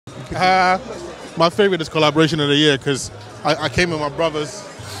My favorite is Collaboration of the Year because I came with my brothers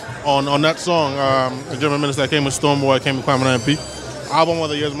on that song. The German Minister, I came with Stormboy, I came with Kwame MP. Album of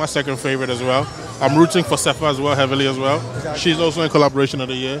the Year is my second favorite as well. I'm rooting for Sefa as well, heavily as well. Exactly. She's also in Collaboration of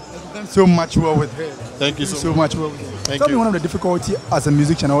the Year. You've done so much well with her. Thank you so much. Well with her. Tell me one of the difficulties as a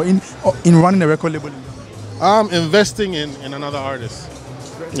musician or in running a record label. Investing in another artist.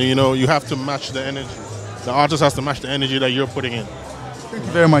 You know, you have to match the energy. The artist has to match the energy that you're putting in. Thank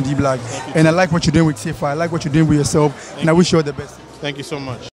you very much, D-Black. And I like what you're doing with Sefa. I like what you're doing with yourself. And I wish you all the best. Thank you so much.